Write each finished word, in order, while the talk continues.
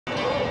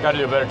Got to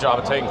do a better job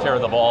of taking care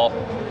of the ball.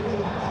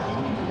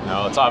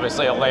 It's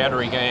obviously a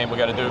Landry game. We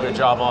got to do a good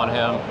job on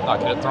him, not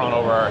get it thrown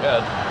over our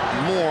head.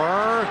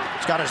 Moore,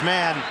 he's got his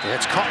man.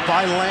 It's caught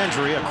by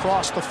Landry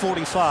across the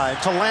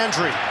 45 to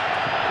Landry.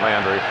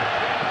 Landry,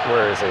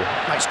 where is he?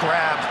 Nice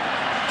grab.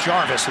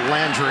 Jarvis,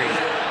 Landry.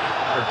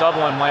 They're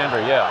doubling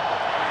Landry, yeah.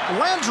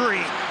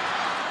 Landry.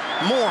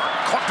 Moore,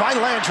 caught by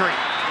Landry.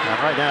 And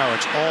right now,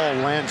 it's all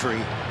Landry.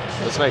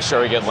 Let's make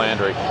sure we get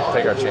Landry.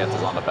 Take our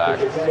chances on the back.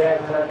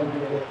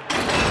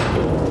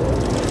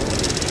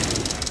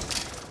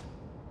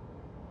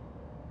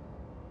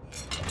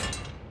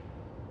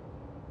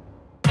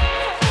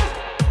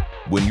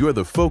 When you're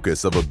the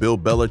focus of a Bill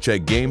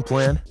Belichick game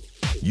plan,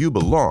 you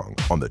belong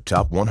on the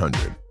top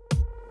 100.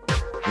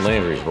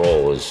 Landry's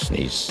role is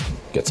he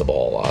gets the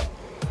ball a lot.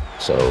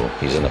 So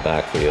he's in the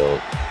backfield,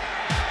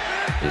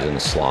 he's in the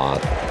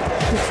slot.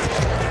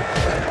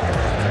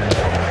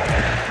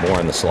 More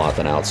in the slot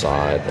than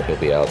outside, but he'll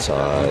be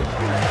outside.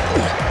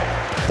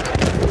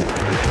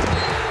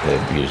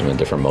 They use him in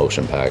different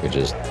motion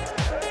packages.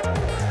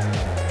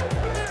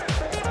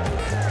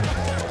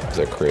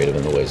 They're creative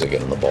in the ways they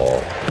get him the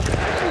ball.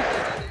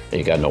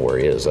 You got to know where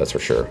he is, that's for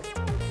sure.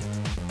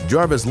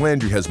 Jarvis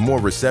Landry has more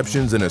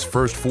receptions in his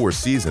first 4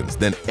 seasons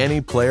than any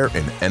player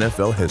in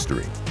NFL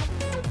history,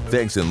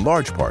 thanks in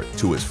large part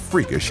to his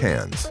freakish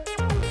hands.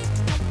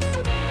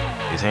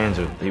 His hands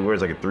are, he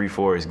wears like a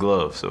 3/4 his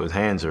glove, so his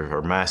hands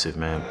are massive,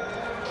 man.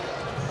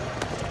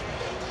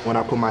 When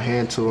I put my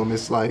hand to him,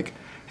 it's like,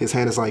 his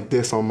hand is like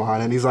this on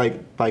mine, and he's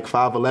like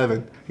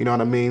 5'11", you know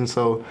what I mean?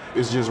 So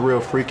it's just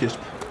real freakish.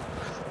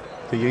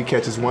 So he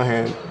catches one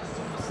hand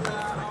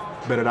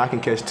better than I can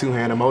catch 2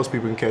 hand, and most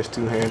people can catch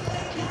 2 hand.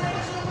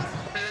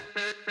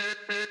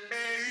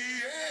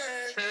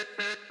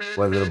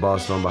 Whether the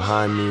ball's thrown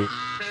behind me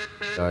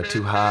or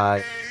too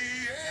high,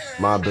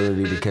 my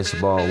ability to catch the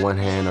ball with 1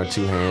 hand or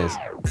 2 hands.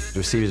 The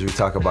receivers, we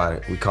talk about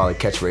it, we call it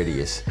catch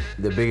radius.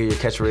 The bigger your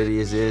catch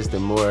radius is, the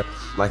more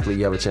likely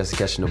you have a chance of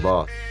catching the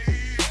ball.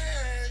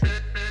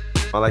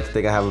 I like to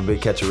think I have a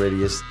big catch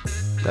radius.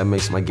 That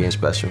makes my game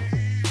special.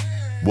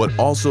 What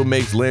also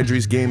makes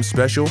Landry's game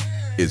special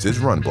is his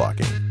run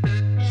blocking.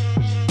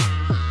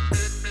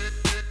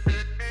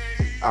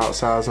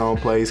 Outside zone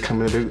plays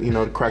coming to,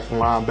 to crack the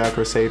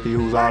linebacker, safety,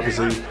 who's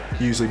obviously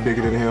usually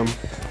bigger than him,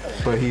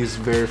 but he's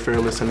very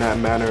fearless in that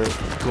manner,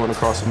 going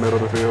across the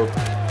middle of the field.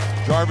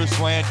 Jarvis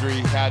Landry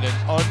had an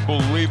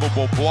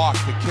unbelievable block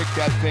to kick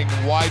that thing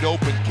wide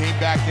open, came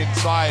back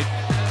inside,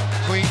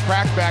 clean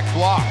crackback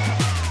block.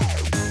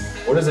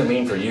 What does it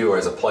mean for you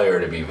as a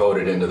player to be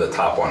voted into the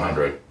top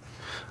 100?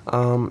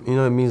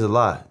 It means a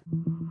lot.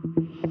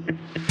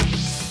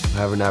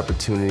 Having the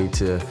opportunity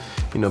to,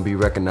 be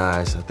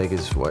recognized, I think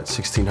it's,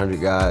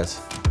 1,600 guys.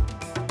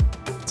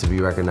 To be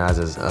recognized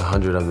as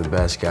 100 of the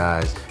best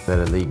guys, that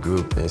elite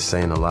group, is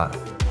saying a lot.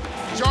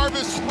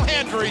 Jarvis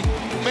Landry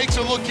makes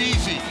it look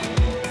easy.